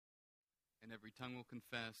and every tongue will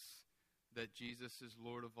confess that Jesus is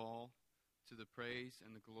Lord of all, to the praise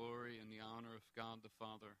and the glory and the honor of God the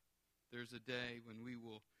Father. There's a day when we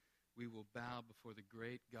will bow before the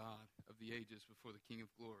great God of the ages, before the King of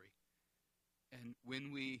glory. And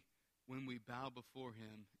when we bow before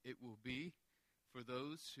him, it will be for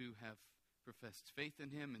those who have professed faith in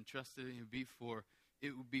him and trusted in him.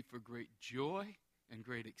 It will be for great joy and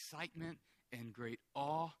great excitement and great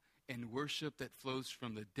awe and worship that flows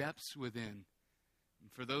from the depths within.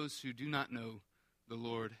 And for those who do not know the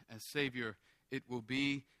Lord as Savior, it will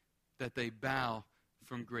be that they bow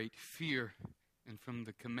from great fear and from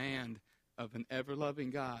the command of an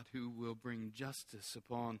ever-loving God who will bring justice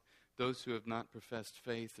upon those who have not professed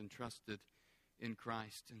faith and trusted in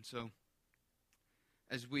Christ. And so,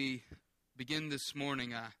 as we begin this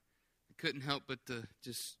morning, I couldn't help but to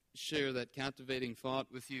just share that captivating thought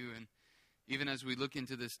with you. And even as we look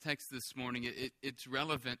into this text this morning, it's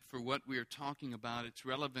relevant for what we are talking about. It's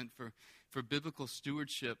relevant for biblical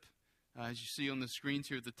stewardship. As you see on the screens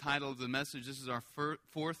here, the title of the message, this is our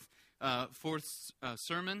fourth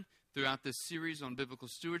sermon throughout this series on biblical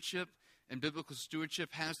stewardship. And biblical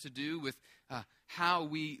stewardship has to do with how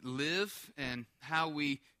we live and how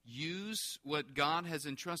we use what God has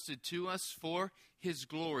entrusted to us for his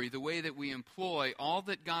glory, the way that we employ all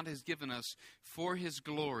that God has given us for his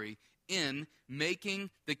glory in making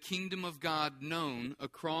the kingdom of God known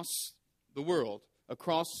across the world,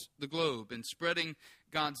 across the globe, and spreading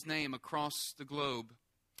God's name across the globe.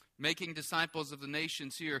 Making disciples of the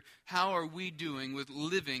nations here, how are we doing with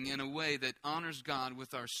living in a way that honors God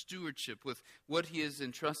with our stewardship, with what he has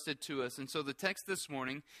entrusted to us? And so the text this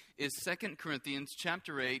morning is 2 Corinthians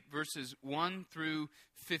chapter 8, verses 1 through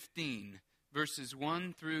 15. Verses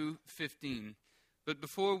 1 through 15. But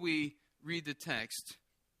before we read the text,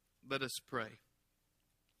 let us pray.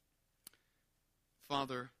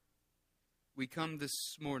 Father, we come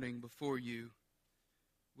this morning before you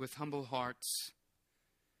with humble hearts,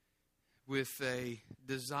 with a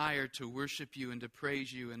desire to worship you and to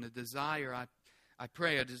praise you, and a desire, I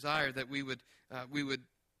pray, a desire that we would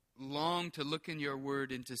long to look in your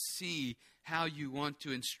word and to see how you want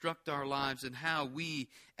to instruct our lives, and how we,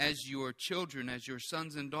 as your children, as your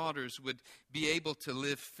sons and daughters, would be able to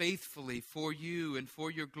live faithfully for you and for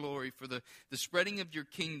your glory, for the spreading of your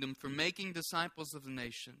kingdom, for making disciples of the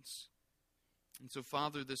nations. And so,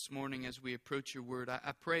 Father, this morning as we approach your word,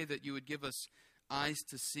 I pray that you would give us eyes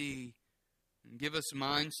to see, and give us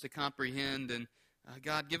minds to comprehend, and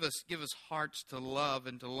God, give us hearts to love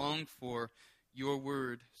and to long for your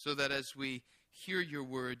word, so that as we hear your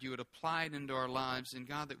word, you would apply it into our lives, and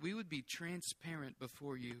God, that we would be transparent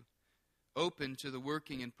before you, open to the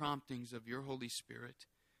working and promptings of your Holy Spirit.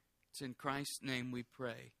 It's in Christ's name we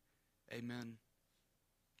pray. Amen.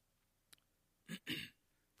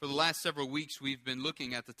 For the last several weeks, we've been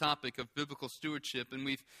looking at the topic of biblical stewardship, and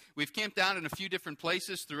we've camped out in a few different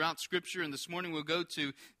places throughout Scripture, and this morning we'll go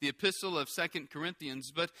to the epistle of 2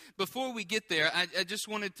 Corinthians. But before we get there, I just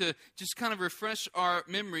wanted to just kind of refresh our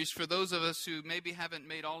memories for those of us who maybe haven't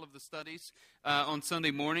made all of the studies on Sunday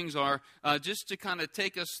mornings, or just to kind of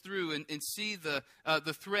take us through and see the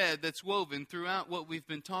thread that's woven throughout what we've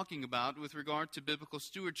been talking about with regard to biblical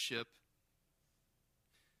stewardship.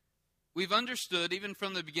 We've understood, even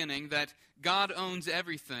from the beginning, that God owns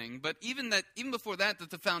everything. But even before that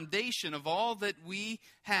the foundation of all that we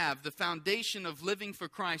have, the foundation of living for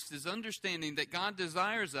Christ, is understanding that God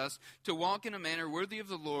desires us to walk in a manner worthy of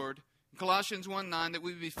the Lord. Colossians 1:9, that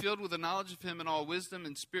we would be filled with the knowledge of him in all wisdom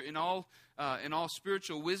and in all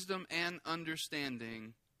spiritual wisdom and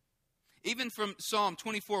understanding. Even from Psalm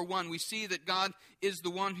 24:1, we see that God is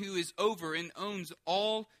the one who is over and owns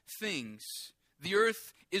all things. The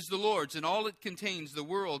earth is the Lord's, and all it contains, the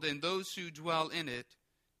world and those who dwell in it.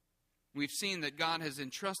 We've seen that God has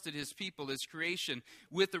entrusted his people, his creation,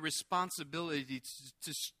 with the responsibility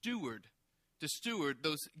to steward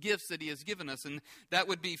those gifts that he has given us. And that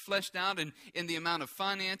would be fleshed out in the amount of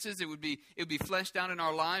finances. It would be fleshed out in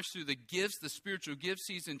our lives through the gifts, the spiritual gifts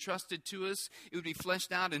he's entrusted to us. It would be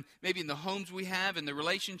fleshed out maybe in the homes we have, in the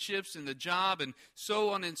relationships, in the job, and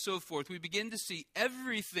so on and so forth. We begin to see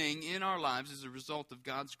everything in our lives as a result of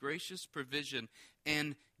God's gracious provision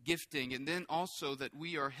and gifting. And then also that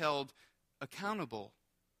we are held accountable.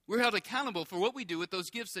 We're held accountable for what we do with those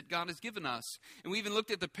gifts that God has given us. And we even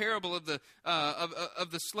looked at the parable of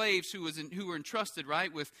the slaves who were entrusted,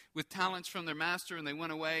 right, with talents from their master, and they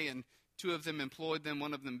went away, and two of them employed them,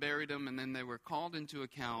 one of them buried them, and then they were called into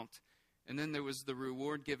account. And then there was the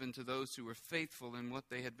reward given to those who were faithful in what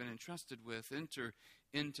they had been entrusted with. Enter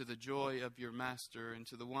into the joy of your master, and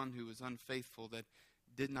to the one who was unfaithful, that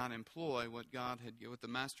did not employ what what the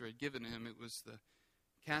master had given him. It was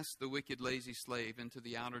cast the wicked lazy slave into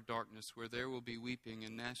the outer darkness, where there will be weeping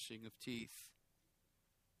and gnashing of teeth.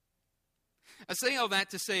 I say all that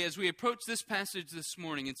to say, as we approach this passage this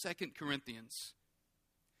morning in 2 Corinthians,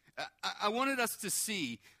 I wanted us to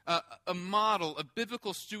see a model of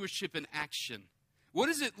biblical stewardship in action. What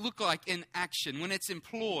does it look like in action when it's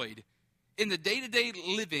employed in the day-to-day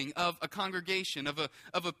living of a congregation, of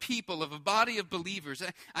a people, of a body of believers?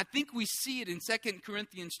 I think we see it in 2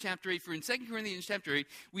 Corinthians chapter 8. For in 2 Corinthians chapter 8,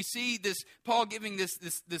 we see Paul giving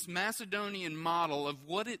this Macedonian model of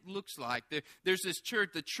what it looks like. There's this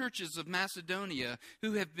church, the churches of Macedonia,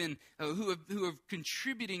 who have been who are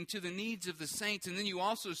contributing to the needs of the saints. And then you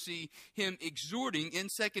also see him exhorting in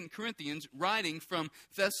 2 Corinthians, writing from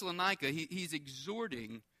Thessalonica. He's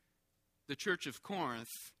exhorting the church of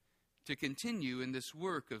Corinth to continue in this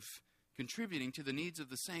work of contributing to the needs of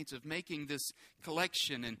the saints, of making this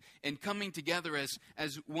collection and coming together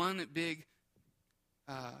as one big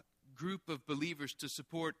group of believers to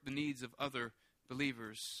support the needs of other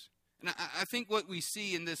believers. And I think what we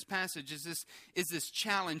see in this passage is this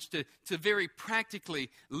challenge to very practically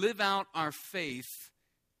live out our faith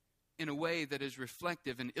in a way that is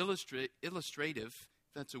reflective and illustrative, if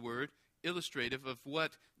that's a word, illustrative of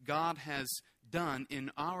what God has done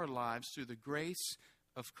in our lives through the grace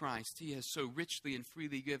of Christ. He has so richly and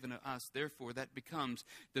freely given to us. Therefore, that becomes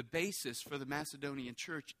the basis for the Macedonian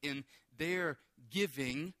church in their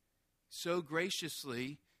giving so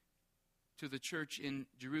graciously to the church in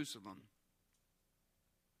Jerusalem.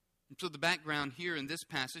 And so the background here in this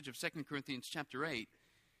passage of 2 Corinthians chapter 8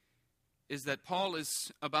 is that Paul is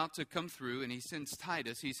about to come through, and he sends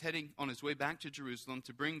Titus. He's heading on his way back to Jerusalem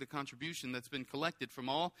to bring the contribution that's been collected from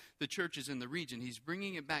all the churches in the region. He's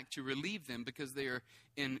bringing it back to relieve them because they are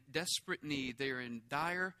in desperate need. They are in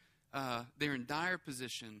dire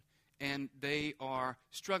position, and they are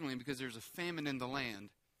struggling because there's a famine in the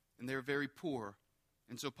land, and they're very poor.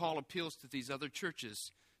 And so Paul appeals to these other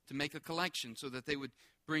churches to make a collection so that they would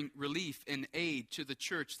bring relief and aid to the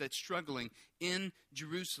church that's struggling in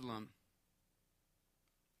Jerusalem.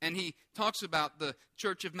 And he talks about the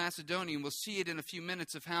church of Macedonia, and we'll see it in a few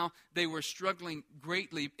minutes, of how they were struggling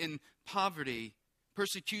greatly in poverty.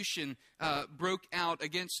 Persecution broke out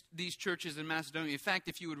against these churches in Macedonia. In fact,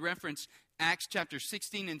 if you would reference Acts chapter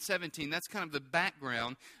 16 and 17, that's kind of the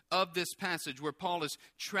background of this passage where Paul is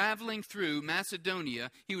traveling through Macedonia.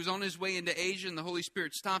 He was on his way into Asia, and the Holy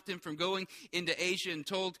Spirit stopped him from going into Asia and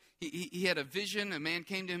told he had a vision. A man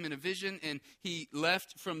came to him in a vision, and he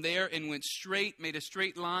left from there and made a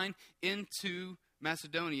straight line into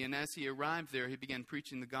Macedonia. And as he arrived there, he began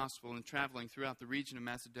preaching the gospel and traveling throughout the region of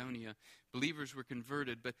Macedonia. Believers were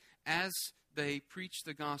converted. But as they preached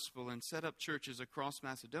the gospel and set up churches across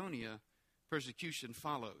Macedonia, persecution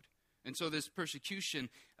followed. And so this persecution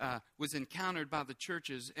was encountered by the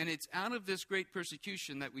churches. And it's out of this great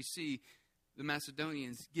persecution that we see the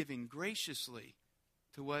Macedonians giving graciously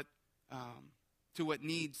to what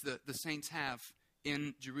needs the saints have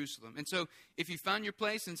in Jerusalem. And so if you found your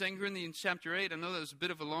place in 2 Corinthians chapter 8, I know that was a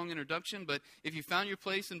bit of a long introduction, but if you found your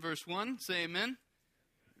place in verse 1, say amen.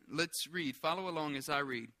 Let's read. Follow along as I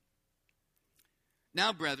read.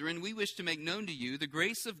 Now, brethren, we wish to make known to you the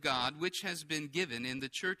grace of God which has been given in the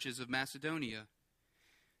churches of Macedonia,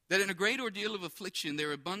 that in a great ordeal of affliction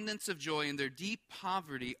their abundance of joy and their deep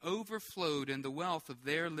poverty overflowed in the wealth of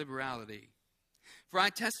their liberality. For I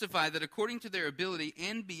testify that according to their ability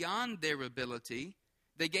and beyond their ability,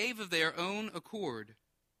 they gave of their own accord,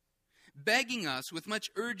 begging us with much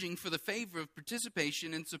urging for the favor of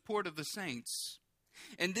participation in support of the saints.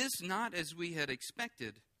 And this not as we had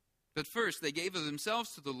expected, but first they gave of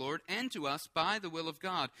themselves to the Lord and to us by the will of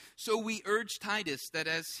God. So we urge Titus that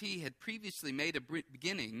as he had previously made a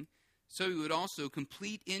beginning, so he would also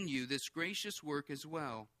complete in you this gracious work as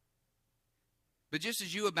well. But just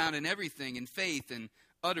as you abound in everything, in faith and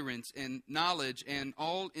utterance and knowledge and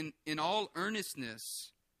in all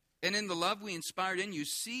earnestness, and in the love we inspired in you,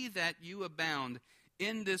 see that you abound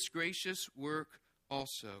in this gracious work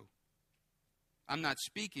also. I'm not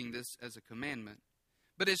speaking this as a commandment,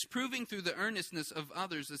 but as proving through the earnestness of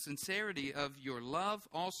others the sincerity of your love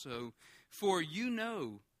also. For you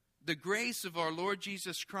know the grace of our Lord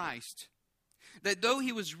Jesus Christ, that though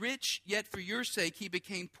he was rich, yet for your sake he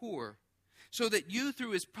became poor, so that you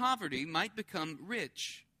through his poverty might become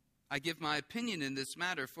rich. I give my opinion in this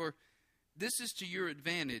matter, for this is to your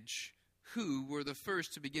advantage, who were the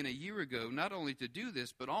first to begin a year ago, not only to do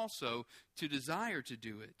this, but also to desire to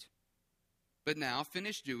do it. But now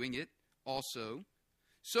finish doing it also,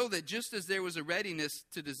 so that just as there was a readiness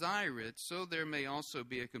to desire it, so there may also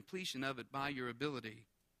be a completion of it by your ability.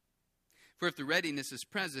 For if the readiness is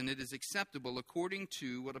present, it is acceptable according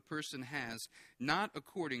to what a person has, not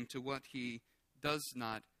according to what he does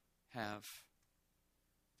not have.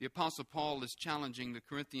 The Apostle Paul is challenging the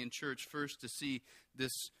Corinthian church first to see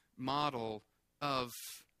this model of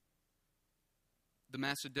the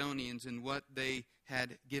Macedonians and what they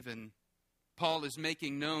had given. Paul is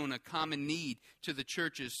making known a common need to the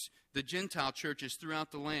churches, the Gentile churches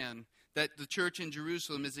throughout the land, that the church in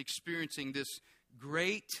Jerusalem is experiencing this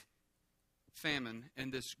great famine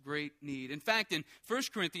and this great need. In fact, in 1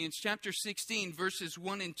 Corinthians chapter 16, verses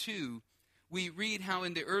 1 and 2, we read how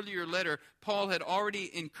in the earlier letter, Paul had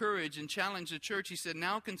already encouraged and challenged the church. He said,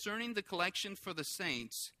 "Now concerning the collection for the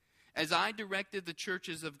saints, as I directed the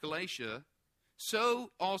churches of Galatia,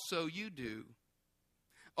 so also you do.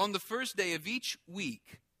 On the first day of each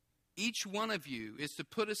week, each one of you is to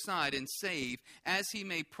put aside and save as he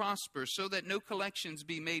may prosper, so that no collections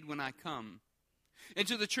be made when I come." And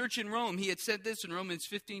to the church in Rome, he had said this in Romans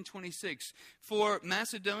 15:26, "For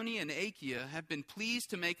Macedonia and Achaia have been pleased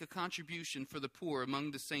to make a contribution for the poor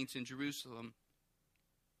among the saints in Jerusalem."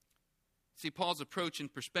 See, Paul's approach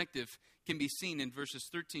and perspective can be seen in verses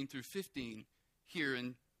 13 through 15 here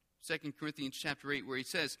in 2 Corinthians chapter 8, where he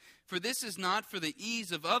says, "For this is not for the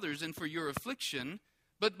ease of others and for your affliction,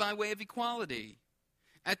 but by way of equality.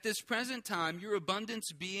 At this present time, your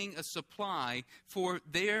abundance being a supply for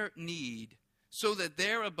their need, so that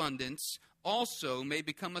their abundance also may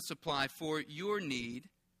become a supply for your need,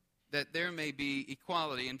 that there may be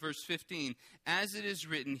equality." In verse 15, "As it is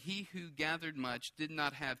written, he who gathered much did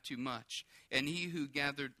not have too much, and he who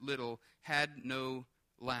gathered little had no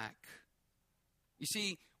lack." You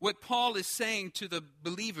see, what Paul is saying to the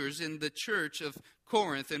believers in the church of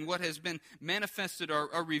Corinth and what has been manifested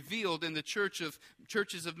or revealed in the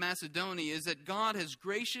churches of Macedonia is that God has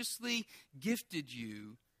graciously gifted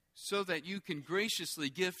you so that you can graciously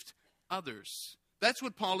gift others. That's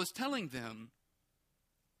what Paul is telling them.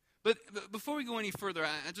 But before we go any further,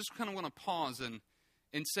 I just kind of want to pause and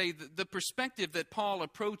say that the perspective that Paul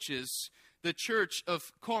approaches the church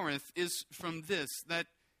of Corinth is from this, that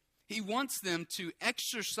he wants them to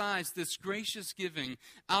exercise this gracious giving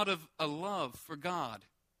out of a love for God,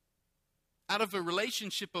 out of a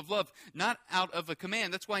relationship of love, not out of a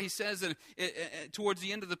command. That's why he says towards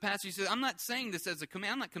the end of the passage, he says, "I'm not saying this as a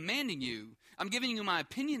command. I'm not commanding you. I'm giving you my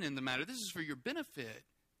opinion in the matter. This is for your benefit."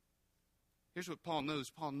 Here's what Paul knows.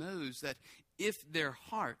 Paul knows that if their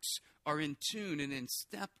hearts are in tune and in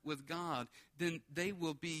step with God, then they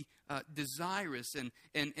will be desirous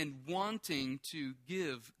and wanting to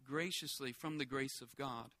give graciously from the grace of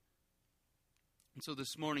God. And so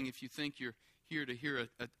this morning, if you think you're here to hear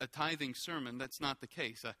a tithing sermon, that's not the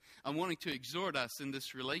case. I'm wanting to exhort us in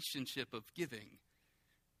this relationship of giving,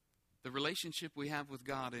 the relationship we have with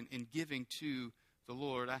God in giving to the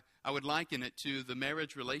Lord. I would liken it to the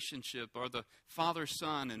marriage relationship or the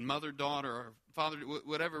father-son and mother-daughter or father,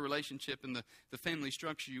 whatever relationship in the family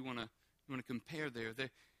structure you want to compare there.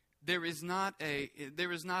 There is not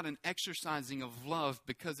an exercising of love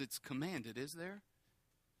because it's commanded, is there?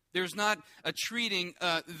 There's not a treating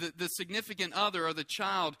the significant other or the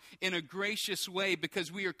child in a gracious way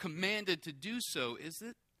because we are commanded to do so, is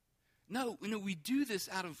it? No, we do this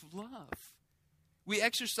out of love. We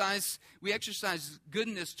exercise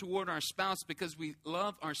goodness toward our spouse because we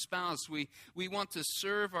love our spouse. We want to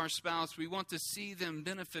serve our spouse. We want to see them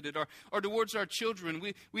benefited. Or towards our children,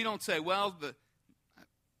 we don't say, "Well,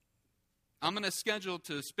 I'm going to schedule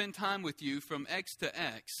to spend time with you from X to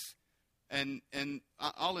X, and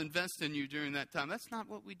I'll invest in you during that time." That's not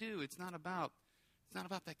what we do. It's not about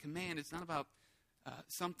that command. It's not about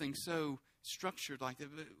something so structured like that.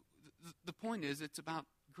 The point is, it's about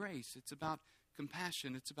grace. It's about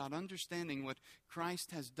compassion. It's about understanding what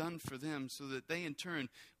Christ has done for them so that they in turn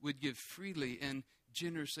would give freely and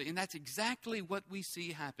generously. And that's exactly what we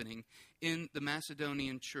see happening in the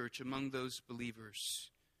Macedonian church among those believers.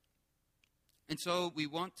 And so we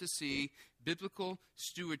want to see biblical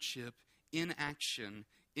stewardship in action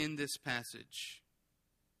in this passage.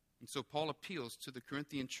 And so Paul appeals to the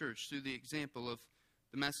Corinthian church through the example of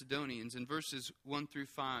the Macedonians in verses 1 through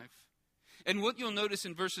 5. And what you'll notice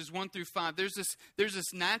in verses 1 through 5, there's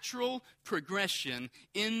this natural progression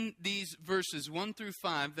in these verses 1 through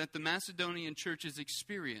 5 that the Macedonian churches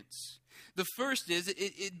experience. The first is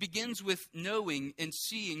it begins with knowing and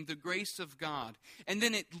seeing the grace of God. And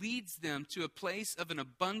then it leads them to a place of an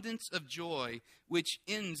abundance of joy, which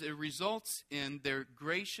results in their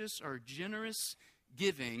gracious or generous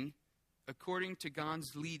giving according to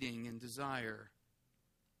God's leading and desire.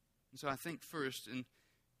 And so I think first, and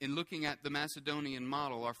in looking at the Macedonian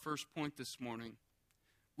model, our first point this morning,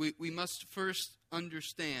 we must first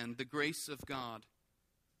understand the grace of God.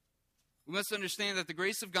 We must understand that the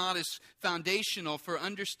grace of God is foundational for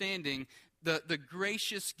understanding the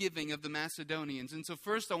gracious giving of the Macedonians. And so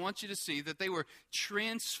first I want you to see that they were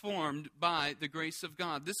transformed by the grace of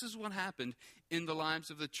God. This is what happened in the lives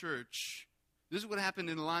of the church. This is what happened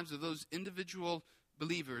in the lives of those individual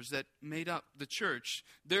believers that made up the church.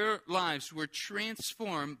 Their lives were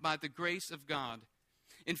transformed by the grace of God.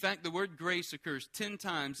 In fact, the word grace occurs 10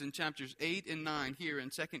 times in chapters 8 and 9 here in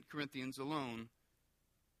 2 Corinthians alone.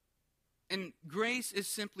 And grace is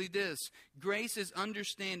simply this. Grace is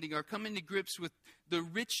understanding or coming to grips with the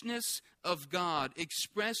richness of God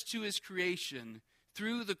expressed to His creation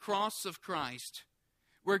through the cross of Christ,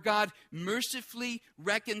 where God mercifully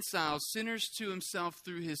reconciles sinners to Himself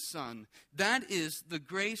through His Son. That is the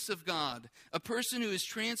grace of God. A person who is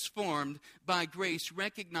transformed by grace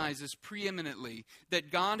recognizes preeminently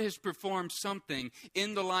that God has performed something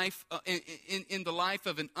in the life in the life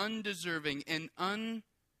of an undeserving and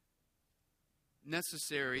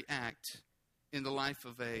unnecessary act in the life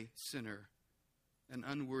of a sinner, an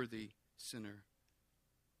unworthy sinner.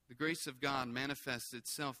 The grace of God manifests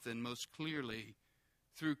itself then most clearly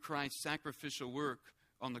through Christ's sacrificial work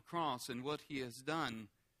on the cross and what He has done.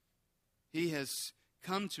 He has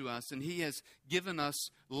come to us and He has given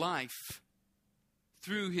us life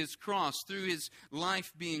through His cross, through His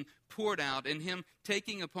life being poured out and Him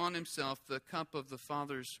taking upon Himself the cup of the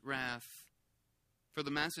Father's wrath. For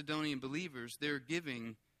the Macedonian believers, their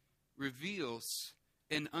giving reveals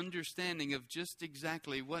an understanding of just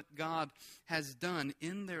exactly what God has done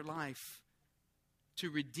in their life to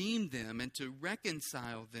redeem them and to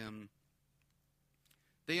reconcile them.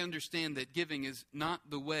 They understand that giving is not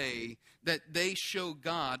the way that they show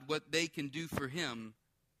God what they can do for Him,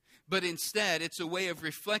 but instead it's a way of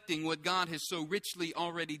reflecting what God has so richly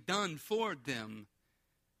already done for them.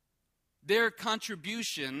 Their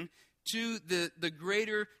contribution to the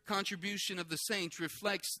greater contribution of the saints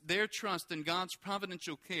reflects their trust in God's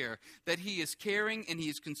providential care, that He is caring and He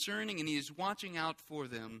is concerning and He is watching out for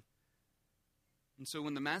them. And so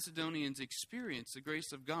when the Macedonians experienced the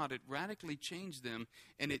grace of God, it radically changed them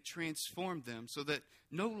and it transformed them so that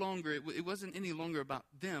no longer, it wasn't any longer about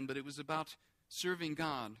them, but it was about serving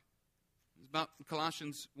God. It was about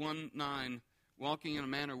Colossians 1:9, walking in a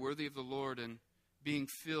manner worthy of the Lord and being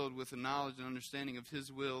filled with the knowledge and understanding of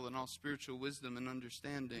His will and all spiritual wisdom and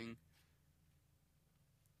understanding.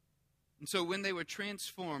 And so when they were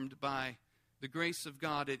transformed by the grace of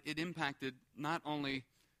God, it impacted not only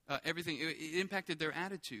everything, it impacted their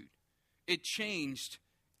attitude. It changed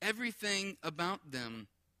everything about them.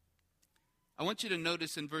 I want you to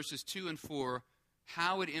notice in verses 2 and 4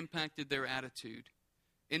 how it impacted their attitude.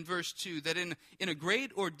 In verse 2, that in a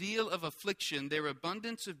great ordeal of affliction, their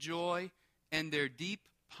abundance of joy and their deep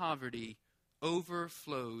poverty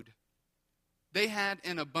overflowed. They had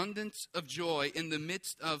an abundance of joy in the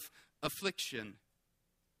midst of affliction.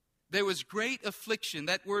 There was great affliction.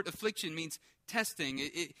 That word affliction means testing.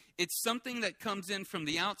 It's something that comes in from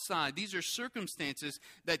the outside. These are circumstances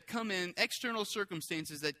that come in, external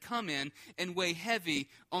circumstances that come in and weigh heavy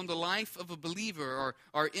on the life of a believer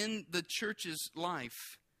or in the church's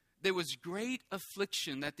life. There was great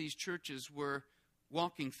affliction that these churches were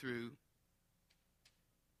walking through.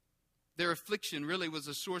 Their affliction really was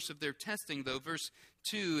a source of their testing, though. Verse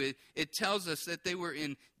 2, it tells us that they were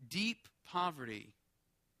in deep poverty.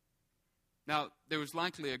 Now, there was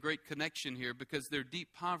likely a great connection here because their deep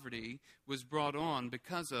poverty was brought on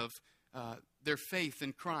because of their faith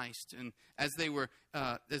in Christ. And as they were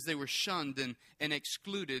shunned and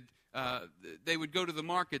excluded, they would go to the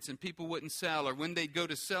markets and people wouldn't sell. Or when they'd go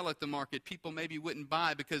to sell at the market, people maybe wouldn't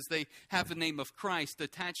buy because they have the name of Christ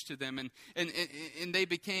attached to them. And they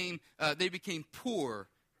became poor,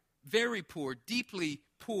 very poor, deeply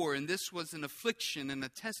poor. And this was an affliction and a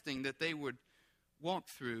testing that they would walk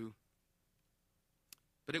through.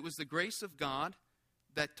 But it was the grace of God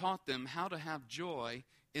that taught them how to have joy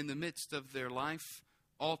in the midst of their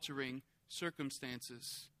life-altering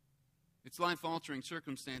circumstances. It's life-altering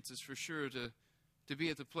circumstances for sure to be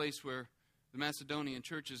at the place where the Macedonian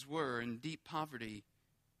churches were in deep poverty.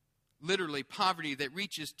 Literally poverty that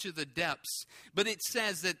reaches to the depths. But it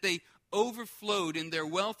says that they overflowed in their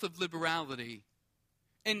wealth of liberality.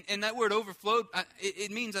 And that word overflowed,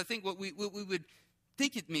 it means, I think, what we would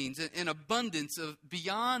think it means, an abundance of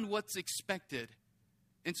beyond what's expected.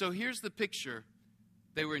 And so here's the picture.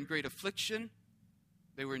 They were in great affliction.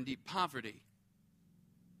 They were in deep poverty.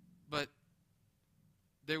 But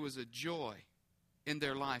there was a joy in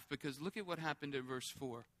their life because look at what happened in verse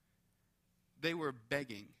 4. they were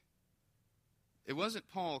begging. It wasn't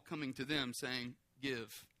Paul coming to them saying,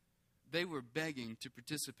 give. They were begging to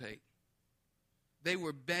participate. They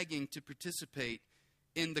were begging to participate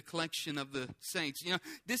in the collection of the saints. You know,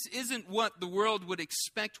 this isn't what the world would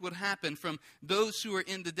expect would happen from those who are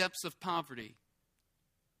in the depths of poverty.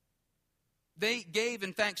 They gave,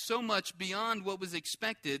 in fact, so much beyond what was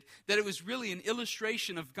expected that it was really an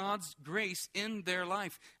illustration of God's grace in their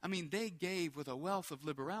life. I mean, they gave with a wealth of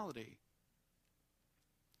liberality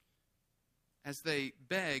as they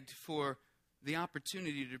begged for the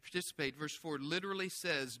opportunity to participate. Verse 4 literally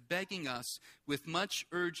says, begging us with much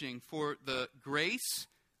urging for the grace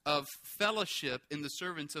of fellowship in the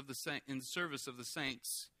service of the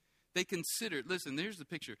saints. They considered, listen, here's the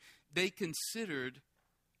picture. They considered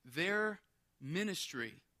their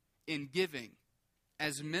ministry in giving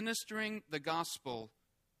as ministering the gospel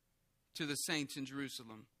to the saints in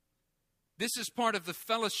Jerusalem. This is part of the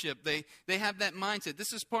fellowship. They have that mindset.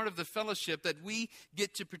 This is part of the fellowship that we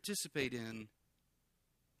get to participate in.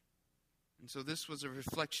 And so this was a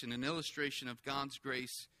reflection, an illustration of God's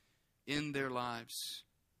grace in their lives.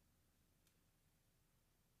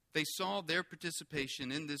 They saw their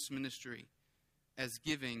participation in this ministry as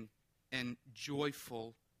giving and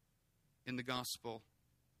joyful in the gospel.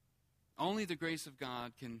 Only the grace of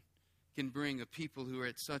God can bring a people who are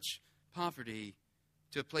at such poverty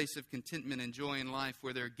to a place of contentment and joy in life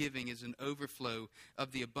where their giving is an overflow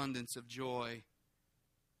of the abundance of joy.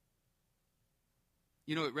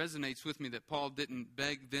 You know, it resonates with me that Paul didn't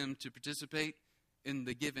beg them to participate in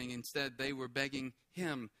the giving. Instead, they were begging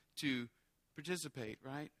him to participate,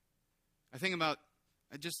 right? I think about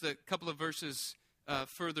just a couple of verses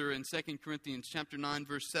further in 2 Corinthians chapter 9,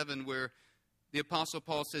 verse 7, where the Apostle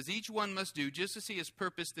Paul says, each one must do just as he has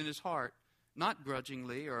purposed in his heart, not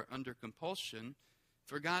grudgingly or under compulsion,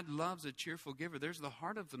 for God loves a cheerful giver. There's the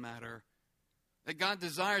heart of the matter. That God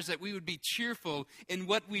desires that we would be cheerful in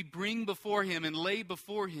what we bring before him and lay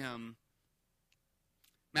before him.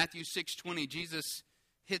 Matthew 6:20, Jesus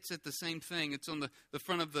hits at the same thing. It's on the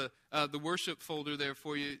front of the worship folder there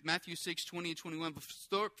for you. Matthew 6:20 and 21. But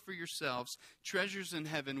store up for yourselves treasures in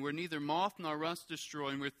heaven where neither moth nor rust destroy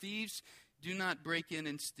and where thieves do not break in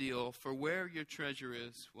and steal. For where your treasure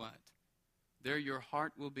is, what? There your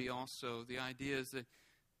heart will be also. The idea is that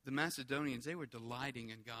the Macedonians, they were delighting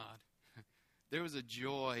in God. There was a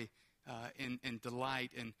joy and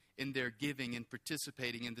delight in their giving and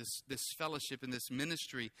participating in this fellowship, in this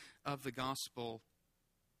ministry of the gospel.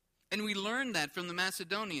 And we learn that from the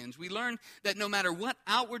Macedonians. We learn that no matter what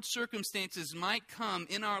outward circumstances might come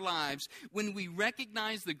in our lives, when we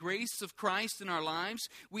recognize the grace of Christ in our lives,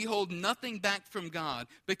 we hold nothing back from God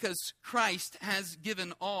because Christ has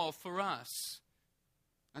given all for us.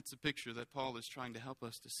 That's the picture that Paul is trying to help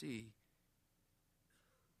us to see.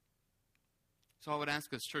 So I would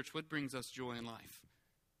ask us, church, what brings us joy in life?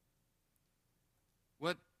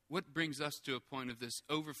 What brings us to a point of this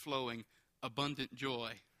overflowing, abundant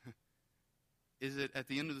joy? Is it at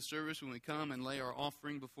the end of the service when we come and lay our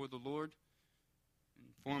offering before the Lord in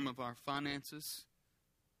the form of our finances?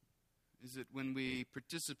 Is it when we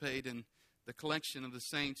participate in the collection of the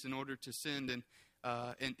saints in order to send and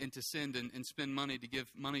spend money to give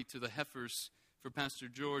money to the heifers for Pastor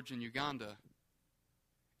George in Uganda?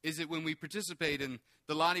 Is it when we participate in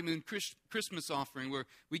the Lottie Moon Christmas offering where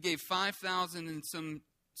we gave $5,000 and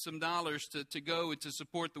some dollars to go and to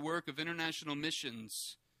support the work of international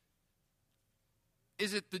missions?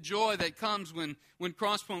 Is it the joy that comes when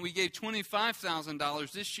Crosspoint, we gave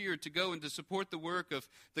 $25,000 this year to go and to support the work of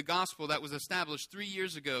the gospel that was established 3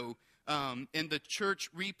 years ago in the church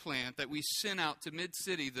replant that we sent out to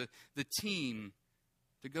Mid-City, the team,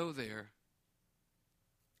 to go there?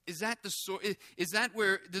 Is that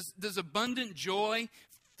where does abundant joy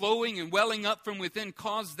flowing and welling up from within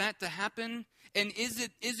cause that to happen? And is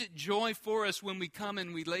it joy for us when we come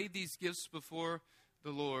and we lay these gifts before the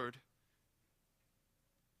Lord?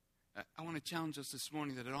 I want to challenge us this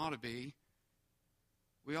morning that it ought to be.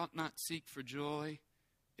 We ought not seek for joy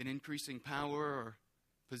in increasing power or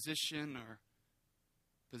position or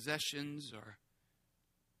possessions or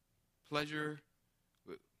pleasure.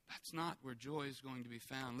 That's not where joy is going to be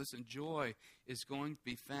found. Listen, joy is going to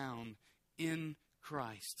be found in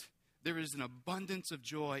Christ. There is an abundance of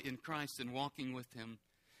joy in Christ and walking with him.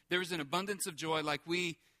 There is an abundance of joy like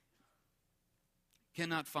we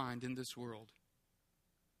cannot find in this world.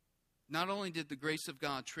 Not only did the grace of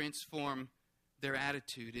God transform their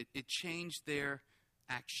attitude, it changed their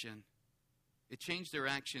action. It changed their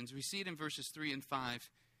actions. We see it in verses 3 and 5.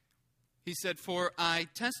 He said, "For I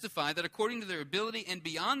testify that according to their ability and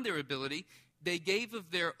beyond their ability, they gave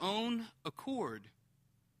of their own accord."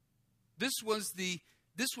 This was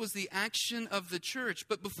the action of the church.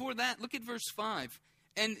 But before that, look at verse 5.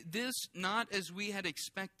 And this not as we had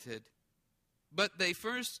expected, but they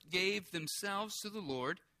first gave themselves to the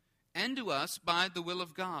Lord and to us by the will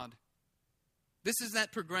of God. This is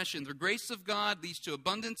that progression. The grace of God leads to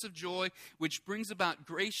abundance of joy, which brings about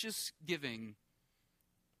gracious giving.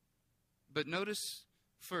 But notice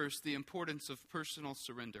first the importance of personal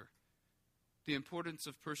surrender. The importance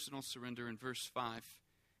of personal surrender in verse 5.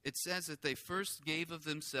 It says that they first gave of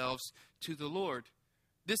themselves to the Lord.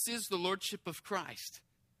 This is the lordship of Christ.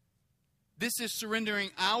 This is surrendering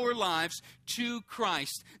our lives to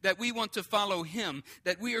Christ, that we want to follow Him,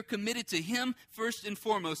 that we are committed to Him first and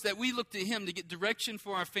foremost, that we look to Him to get direction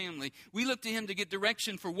for our family. We look to Him to get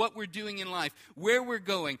direction for what we're doing in life, where we're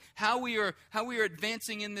going, how we are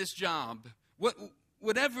advancing in this job.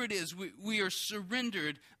 Whatever it is, we are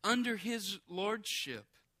surrendered under His lordship.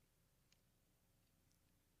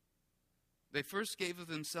 They first gave of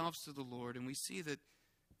themselves to the Lord, and we see that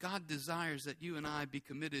God desires that you and I be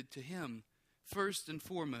committed to Him first and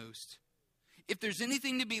foremost. If there's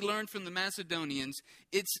anything to be learned from the Macedonians,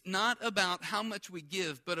 it's not about how much we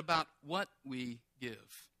give, but about what we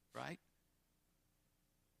give, right?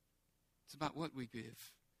 It's about what we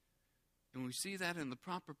give. And when we see that in the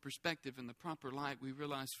proper perspective, in the proper light, we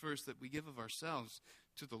realize first that we give of ourselves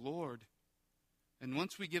to the Lord. And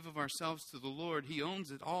once we give of ourselves to the Lord, He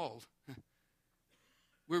owns it all.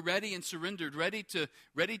 We're ready and surrendered, ready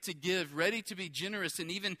to give, ready to be generous and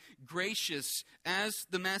even gracious as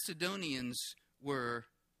the Macedonians were.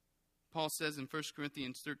 Paul says in 1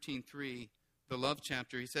 Corinthians 13:3, the love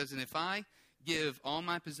chapter, he says, and if I give all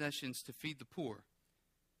my possessions to feed the poor,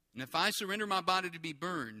 and if I surrender my body to be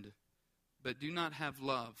burned, but do not have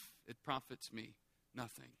love, it profits me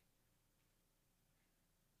nothing.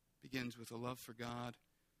 Begins with a love for God,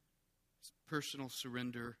 personal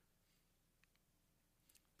surrender.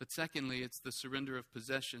 But secondly, it's the surrender of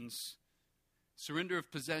possessions. Surrender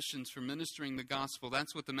of possessions for ministering the gospel.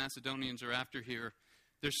 That's what the Macedonians are after here.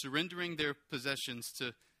 They're surrendering their possessions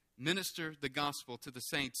to minister the gospel to the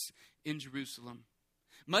saints in Jerusalem.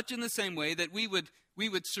 Much in the same way that we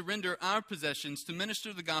would surrender our possessions to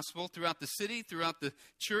minister the gospel throughout the city, throughout the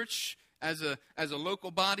church, as a local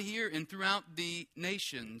body here, and throughout the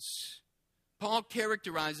nations. Paul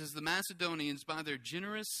characterizes the Macedonians by their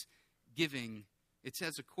generous giving. It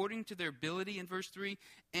says, according to their ability in verse 3,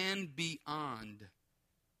 and beyond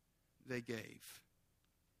they gave.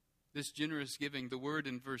 This generous giving, the word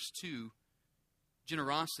in verse 2,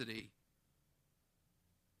 generosity,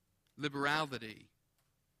 liberality.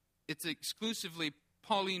 It's exclusively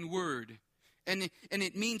Pauline word. And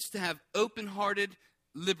it means to have open-hearted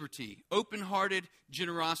liberty, open-hearted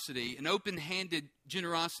generosity, and open-handed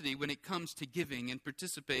generosity when it comes to giving and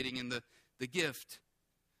participating in the gift.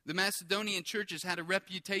 The Macedonian churches had a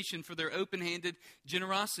reputation for their open-handed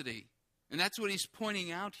generosity. And that's what he's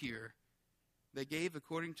pointing out here. They gave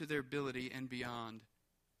according to their ability and beyond.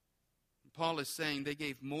 Paul is saying they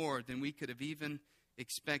gave more than we could have even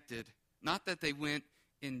expected. Not that they went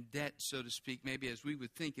in debt, so to speak, maybe as we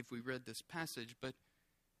would think if we read this passage, but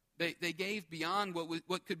they gave beyond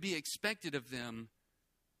what could be expected of them.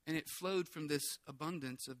 And it flowed from this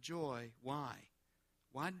abundance of joy. Why?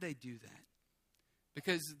 Why did they do that?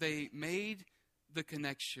 Because they made the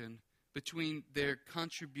connection between their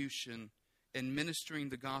contribution and ministering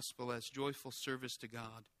the gospel as joyful service to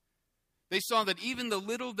God. They saw that even the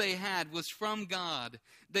little they had was from God.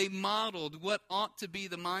 They modeled what ought to be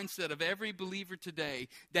the mindset of every believer today,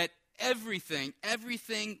 that everything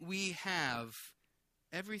we have,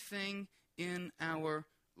 everything in our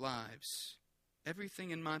lives,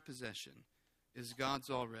 everything in my possession is God's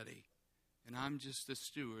already, and I'm just a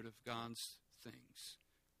steward of God's things.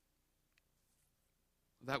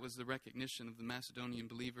 That was the recognition of the Macedonian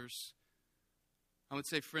believers. I would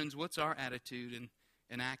say, friends, what's our attitude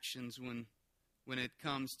and actions when it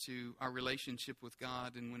comes to our relationship with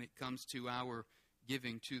God and when it comes to our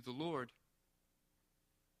giving to the Lord?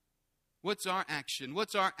 What's our action?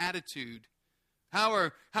 What's our attitude? How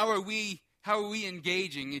are we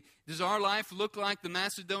engaging? Does our life look like the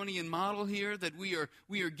Macedonian model here, that we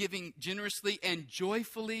are giving generously and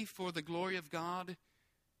joyfully for the glory of God?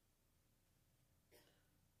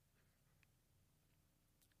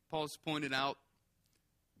 Paul's pointed out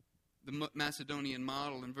the Macedonian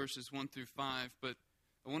model in verses 1 through 5, but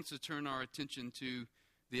I want to turn our attention to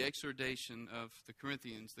the exhortation of the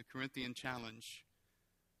Corinthians, the Corinthian challenge.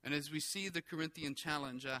 And as we see the Corinthian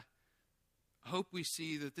challenge, I hope we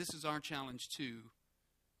see that this is our challenge too,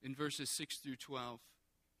 in verses 6 through 12.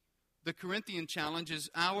 The Corinthian challenge is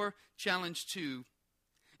our challenge too.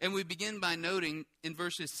 And we begin by noting in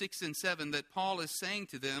verses 6 and 7 that Paul is saying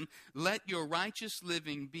to them, let your righteous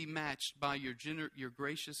living be matched by your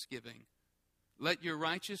gracious giving. Let your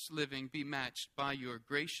righteous living be matched by your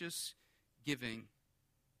gracious giving.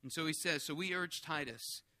 And so he says, so we urge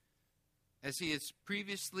Titus, as he has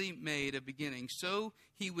previously made a beginning, so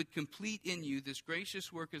he would complete in you this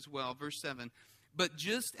gracious work as well. Verse 7, but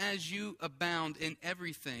just as you abound in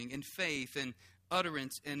everything, in faith and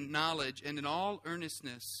utterance and knowledge and in all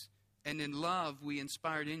earnestness and in love we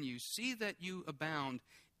inspired in you, see that you abound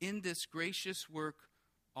in this gracious work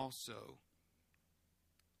also.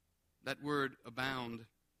 That word abound,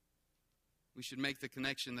 we should make the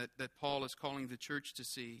connection that Paul is calling the church to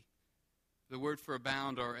see. The word for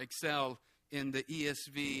abound or excel in the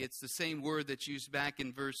ESV, it's the same word that's used back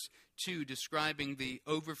in verse 2, describing the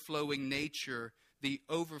overflowing nature, the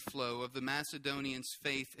overflow of the Macedonians'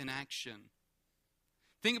 faith in action.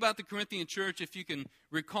 Think about the Corinthian church, if you can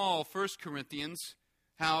recall 1 Corinthians,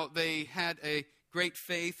 how they had a great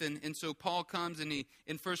faith. And so Paul comes and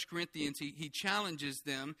in 1 Corinthians, he challenges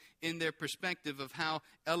them in their perspective of how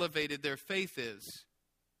elevated their faith is.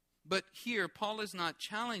 But here, Paul is not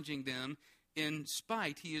challenging them in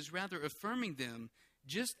spite. He is rather affirming them,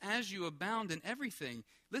 just as you abound in everything.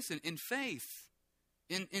 Listen, in faith,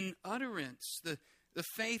 in utterance, the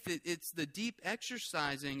faith, it's the deep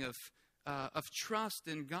exercising of trust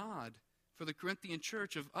in God for the Corinthian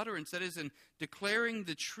church, of utterance, that is, in declaring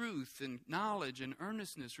the truth and knowledge and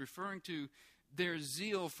earnestness, referring to their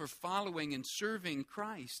zeal for following and serving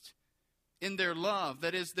Christ. In their love,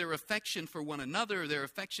 that is, their affection for one another, their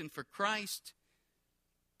affection for Christ.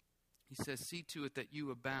 He says, see to it that you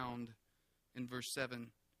abound, in verse 7,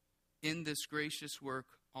 in this gracious work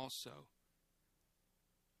also.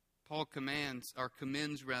 Paul commends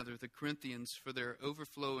the Corinthians for their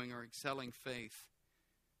overflowing or excelling faith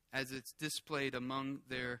as it's displayed among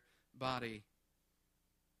their body.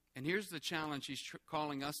 And here's the challenge he's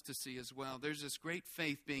calling us to see as well. There's this great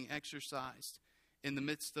faith being exercised in the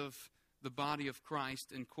midst of the body of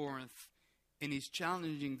Christ in Corinth. And he's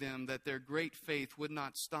challenging them that their great faith would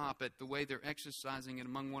not stop at the way they're exercising it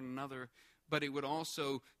among one another, but it would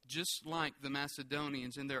also, just like the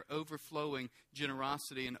Macedonians in their overflowing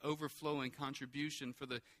generosity and overflowing contribution for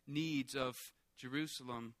the needs of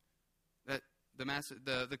Jerusalem, that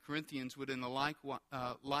the Corinthians would in the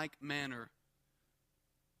like manner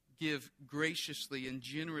give graciously and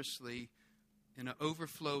generously in an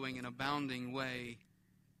overflowing and abounding way.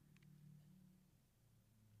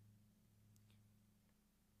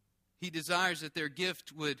 He desires that their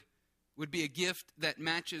gift would be a gift that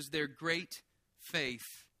matches their great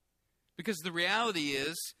faith. Because the reality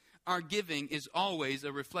is, our giving is always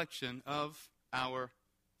a reflection of our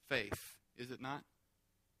faith, is it not?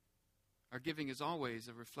 Our giving is always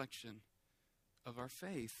a reflection of our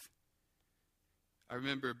faith. I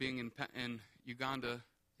remember being in Uganda,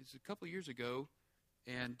 it's a couple years ago,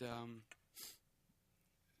 and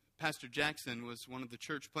Pastor Jackson was one of the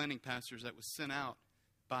church planting pastors that was sent out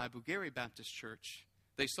by Bulgaria Baptist Church.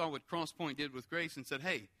 They saw what Cross Point did with Grace and said,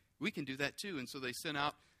 hey, we can do that too. And so they sent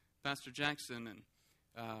out Pastor Jackson,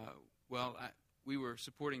 and we were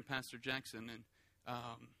supporting Pastor Jackson. And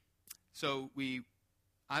so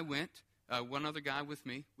I went, one other guy with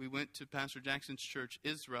me. We went to Pastor Jackson's church,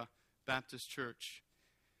 Isra Baptist Church,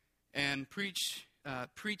 and preached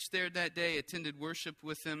there that day, attended worship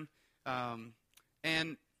with him.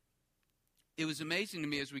 And it was amazing to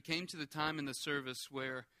me as we came to the time in the service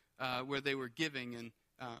where they were giving and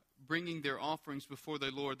bringing their offerings before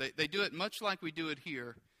the Lord. They do it much like we do it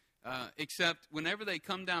here, except whenever they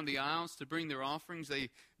come down the aisles to bring their offerings,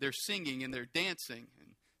 they're singing and they're dancing.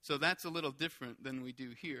 And so that's a little different than we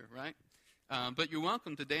do here, right? But you're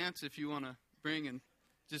welcome to dance if you want to bring and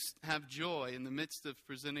just have joy in the midst of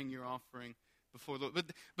presenting your offering before the Lord.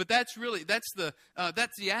 But that's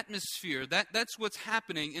the atmosphere. That's what's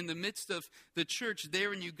happening in the midst of the church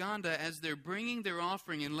there in Uganda as they're bringing their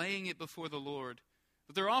offering and laying it before the Lord.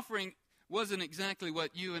 But their offering wasn't exactly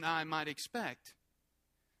what you and I might expect.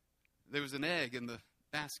 There was an egg in the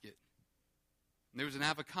basket. And there was an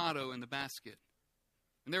avocado in the basket.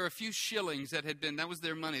 And there were a few shillings that was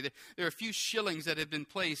their money. There were a few shillings that had been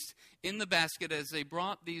placed in the basket as they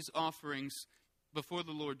brought these offerings before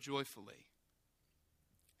the Lord joyfully.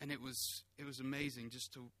 And it was amazing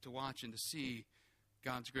just to watch and to see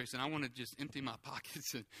God's grace. And I want to just empty my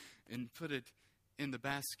pockets and put it in the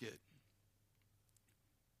basket.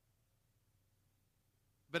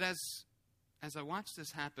 But as I watched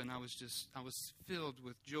this happen, I was filled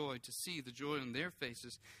with joy to see the joy on their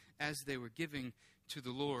faces as they were giving to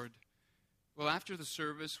the Lord. Well, after the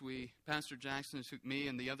service, Pastor Jackson took me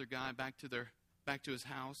and the other guy back to their back to his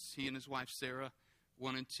house. He and his wife, Sarah,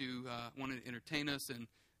 wanted to entertain us and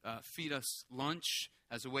feed us lunch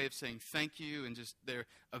as a way of saying thank you. And just they're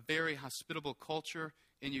a very hospitable culture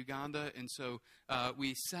in Uganda. And so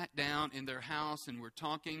we sat down in their house and we're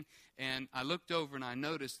talking. And I looked over and I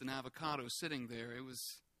noticed an avocado sitting there. It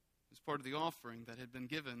was part of the offering that had been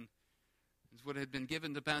given. It's what had been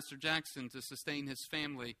given to Pastor Jackson to sustain his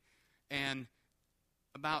family. And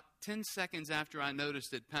about 10 seconds after I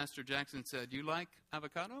noticed it, Pastor Jackson said, "You like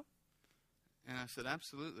avocado?" And I said,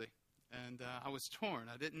 "Absolutely." And I was torn.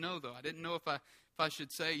 I didn't know, though. I didn't know if I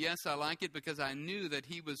should say, "Yes, I like it," because I knew that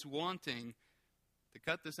he was wanting to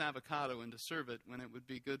cut this avocado and to serve it when it would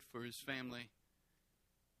be good for his family.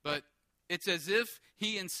 But it's as if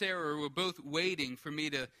he and Sarah were both waiting for me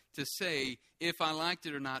to say if I liked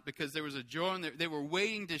it or not, because there was a joy in there. They were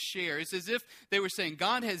waiting to share. It's as if they were saying,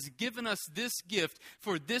 God has given us this gift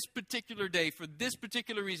for this particular day, for this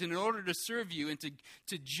particular reason, in order to serve you and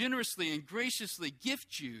to generously and graciously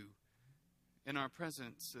gift you in our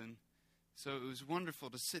presence. And so it was wonderful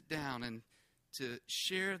to sit down and to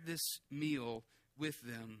share this meal with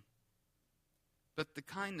them. But the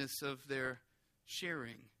kindness of their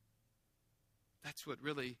sharing, that's what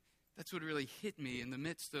really hit me in the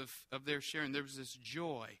midst of their sharing. There was this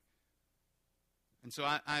joy. And so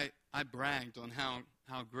I bragged on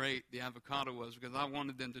how great the avocado was, because I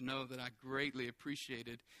wanted them to know that I greatly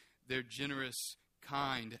appreciated their generous,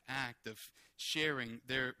 kind act of sharing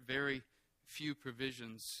their very few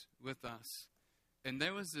provisions with us. And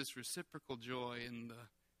there was this reciprocal joy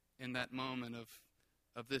in that moment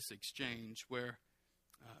of this exchange where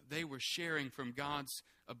they were sharing from God's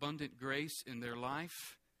abundant grace in their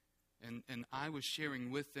life, and I was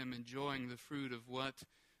sharing with them, enjoying the fruit of what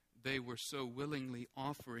they were so willingly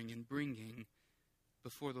offering and bringing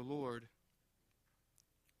before the Lord.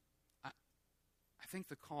 I think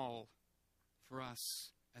the call for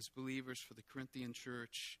us as believers for the Corinthian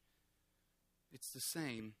church, it's the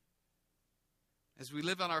same. As we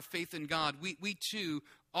live out our faith in God, we too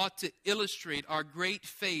ought to illustrate our great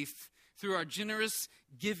faith through our generous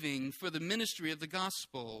giving for the ministry of the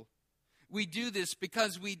gospel. We do this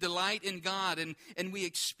because we delight in God and we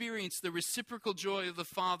experience the reciprocal joy of the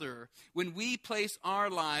Father when we place our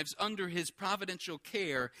lives under His providential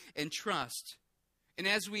care and trust. And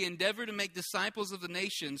as we endeavor to make disciples of the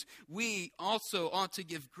nations, we also ought to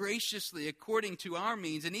give graciously according to our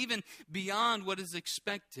means and even beyond what is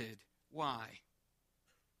expected. Why?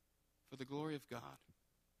 For the glory of God,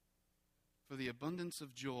 for the abundance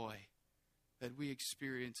of joy that we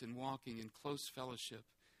experience in walking in close fellowship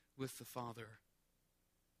with the Father.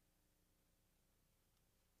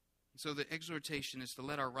 So the exhortation is to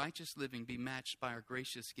let our righteous living be matched by our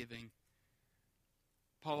gracious giving.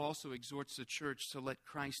 Paul also exhorts the church to let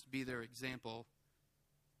Christ be their example.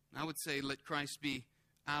 I would say let Christ be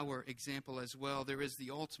our example as well. There is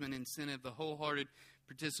the ultimate incentive, the wholehearted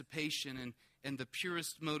participation and the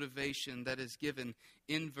purest motivation that is given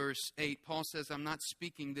in verse 8. Paul says, I'm not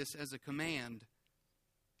speaking this as a command,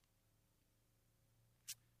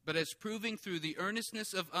 but as proving through the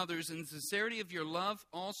earnestness of others and the sincerity of your love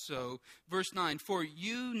also. Verse 9, for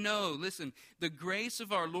you know, listen, the grace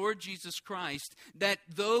of our Lord Jesus Christ, that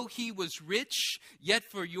though He was rich, yet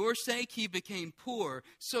for your sake He became poor,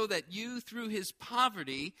 so that you through His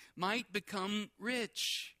poverty might become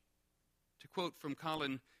rich. To quote from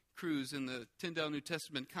Colin Cruz in the Tyndale New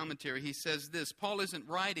Testament commentary, he says this: Paul isn't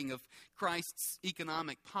writing of Christ's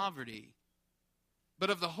economic poverty,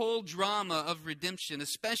 but of the whole drama of redemption,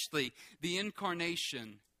 especially the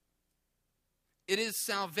incarnation. It is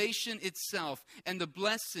salvation itself and the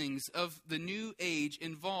blessings of the new age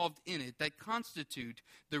involved in it that constitute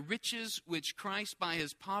the riches which Christ by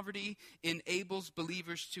His poverty enables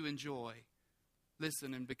believers to enjoy.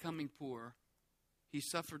 Listen, in becoming poor, He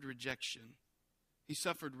suffered rejection. He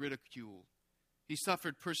suffered ridicule. He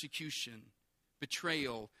suffered persecution,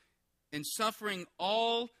 betrayal, and suffering.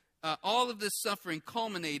 All of this suffering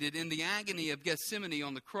culminated in the agony of Gethsemane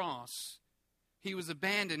on the cross. He was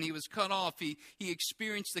abandoned. He was cut off. He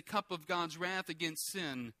experienced the cup of God's wrath against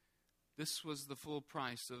sin. This was the full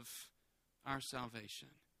price of our salvation.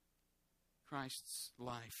 Christ's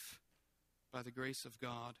life by the grace of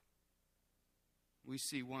God. We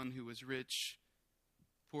see one who was rich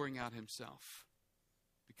pouring out himself,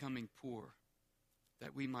 becoming poor,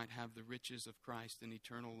 that we might have the riches of Christ and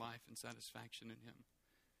eternal life and satisfaction in Him.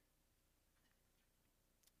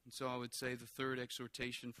 And so I would say the third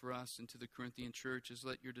exhortation for us and to the Corinthian church is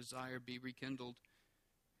let your desire be rekindled.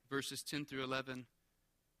 Verses 10 through 11.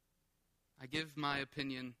 I give my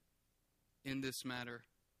opinion in this matter.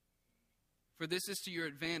 For this is to your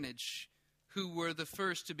advantage, who were the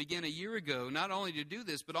first to begin a year ago, not only to do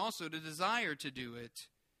this, but also to desire to do it.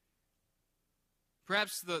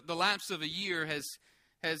 Perhaps the lapse of a year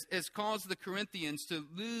has caused the Corinthians to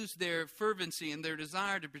lose their fervency and their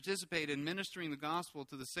desire to participate in ministering the gospel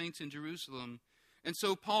to the saints in Jerusalem. And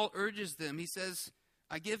so Paul urges them. He says,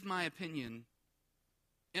 I give my opinion.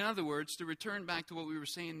 In other words, to return back to what we were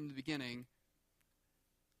saying in the beginning,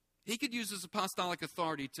 he could use his apostolic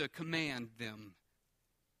authority to command them.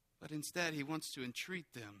 But instead, he wants to entreat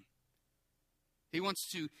them. He wants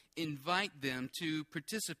to invite them to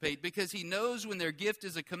participate because he knows when their gift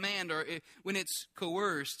is a command or when it's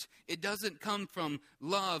coerced, it doesn't come from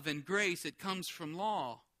love and grace, it comes from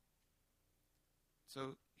law.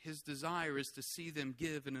 So his desire is to see them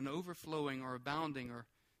give in an overflowing or abounding or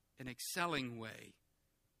an excelling way.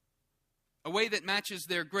 A way that matches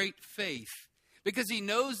their great faith. Because he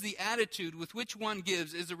knows the attitude with which one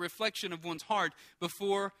gives is a reflection of one's heart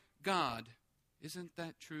before God. Isn't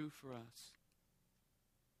that true for us?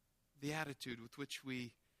 The attitude with which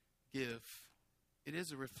we give, it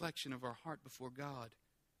is a reflection of our heart before God.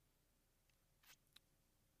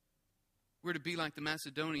 We're to be like the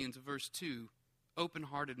Macedonians of verse 2,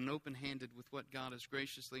 open-hearted and open-handed with what God has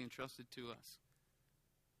graciously entrusted to us.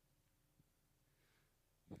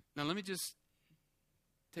 Now let me just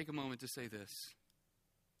take a moment to say this.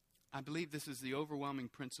 I believe this is the overwhelming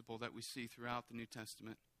principle that we see throughout the New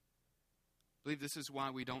Testament. I believe this is why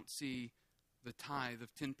we don't see the tithe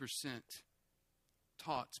of 10%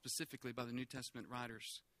 taught specifically by the New Testament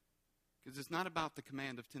writers. Because it's not about the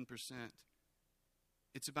command of 10%.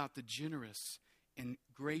 It's about the generous and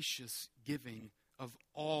gracious giving of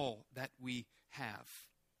all that we have.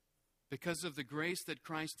 Because of the grace that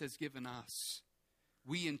Christ has given us,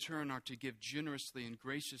 we in turn are to give generously and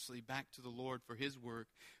graciously back to the Lord for His work,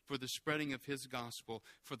 for the spreading of His gospel,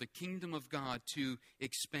 for the kingdom of God to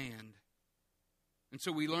expand. And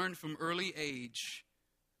so we learn from early age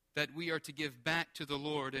that we are to give back to the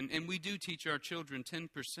Lord. And we do teach our children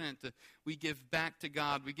 10%. We give back to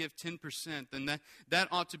God. We give 10%. And that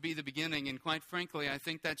ought to be the beginning. And quite frankly, I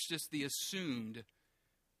think that's just the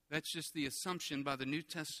assumption by the New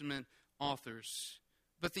Testament authors.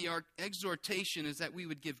 But the exhortation is that we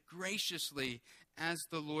would give graciously as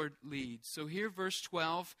the Lord leads. So here verse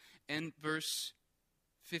 12 and verse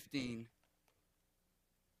 15.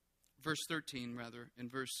 Verse 13, rather,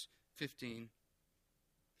 and verse 15.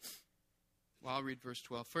 Well, I'll read verse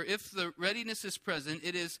 12. For if the readiness is present,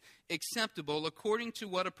 it is acceptable according to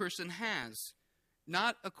what a person has,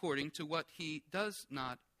 not according to what he does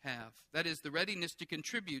not have. That is, the readiness to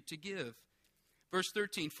contribute, to give. Verse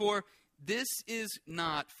 13. For this is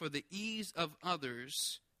not for the ease of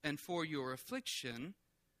others and for your affliction,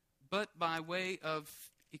 but by way of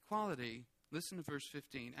equality. Listen to verse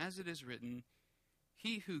 15. As it is written,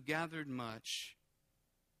 he who gathered much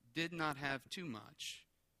did not have too much,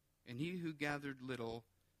 and he who gathered little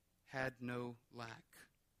had no lack.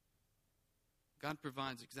 God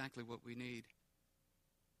provides exactly what we need.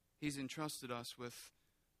 He's entrusted us with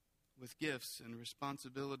gifts and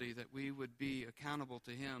responsibility that we would be accountable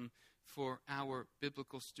to Him for our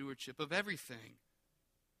biblical stewardship of everything.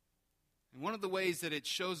 And one of the ways that it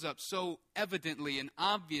shows up so evidently and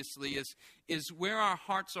obviously is where our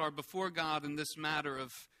hearts are before God in this matter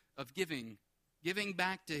of giving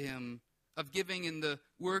back to Him, of giving in the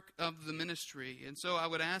work of the ministry. And so I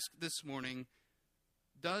would ask this morning,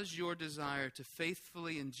 does your desire to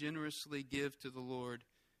faithfully and generously give to the Lord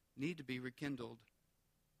need to be rekindled?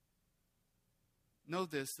 Know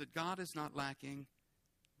this, that God is not lacking,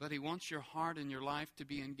 but He wants your heart and your life to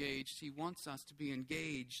be engaged. He wants us to be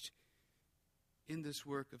engaged in this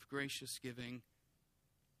work of gracious giving.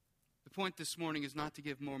 The point this morning is not to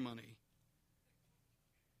give more money.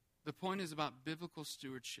 The point is about biblical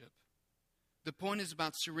stewardship. The point is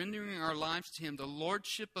about surrendering our lives to Him, the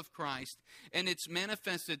lordship of Christ, and it's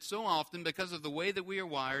manifested so often because of the way that we are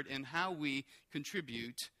wired and how we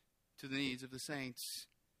contribute to the needs of the saints.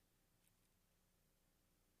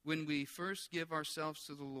 When we first give ourselves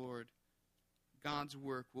to the Lord, God's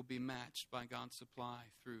work will be matched by God's supply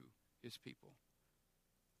through His people.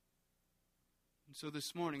 And so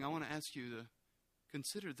this morning, I want to ask you to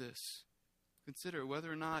consider this. Consider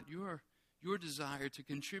whether or not your desire to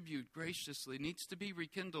contribute graciously needs to be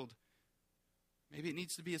rekindled. Maybe it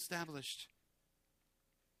needs to be established.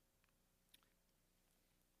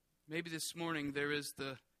 Maybe this morning there is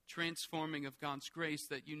the transforming of God's grace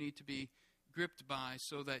that you need to be gripped by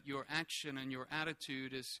so that your action and your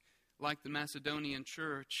attitude is like the Macedonian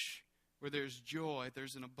church, where there's joy,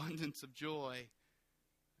 there's an abundance of joy,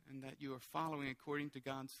 and that you are following according to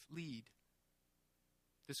God's lead.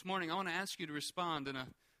 This morning, I want to ask you to respond in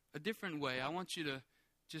a a different way. I want you to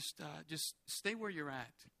just stay where you're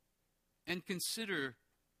at and consider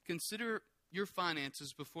your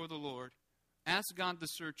finances before the Lord. Ask God to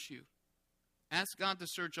search you. Ask God to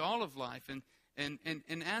search all of life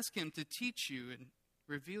and ask Him to teach you and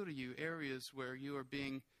reveal to you areas where you are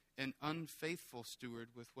being an unfaithful steward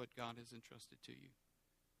with what God has entrusted to you.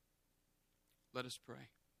 Let us pray.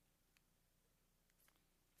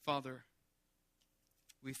 Father,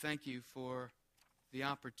 we thank you for the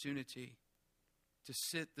opportunity to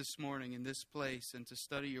sit this morning in this place and to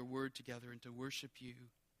study your word together and to worship you.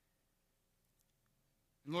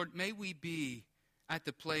 And Lord, may we be at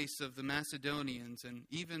the place of the Macedonians and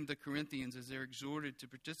even the Corinthians as they're exhorted to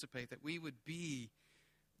participate, that we would be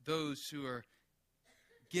those who are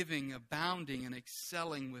giving, abounding, and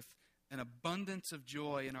excelling with an abundance of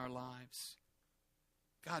joy in our lives.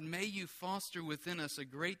 God, may you foster within us a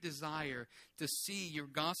great desire to see your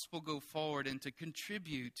gospel go forward and to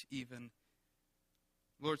contribute even,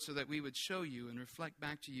 Lord, so that we would show you and reflect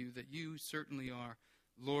back to you that you certainly are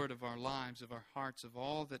Lord of our lives, of our hearts, of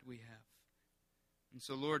all that we have. And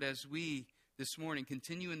so, Lord, as we this morning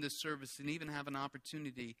continue in this service and even have an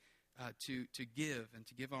opportunity to give and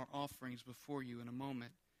to give our offerings before you in a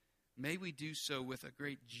moment, may we do so with a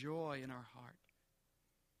great joy in our heart,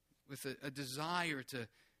 with a desire to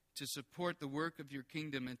support the work of your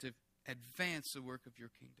kingdom and to advance the work of your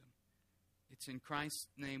kingdom. It's in Christ's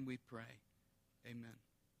name we pray. Amen.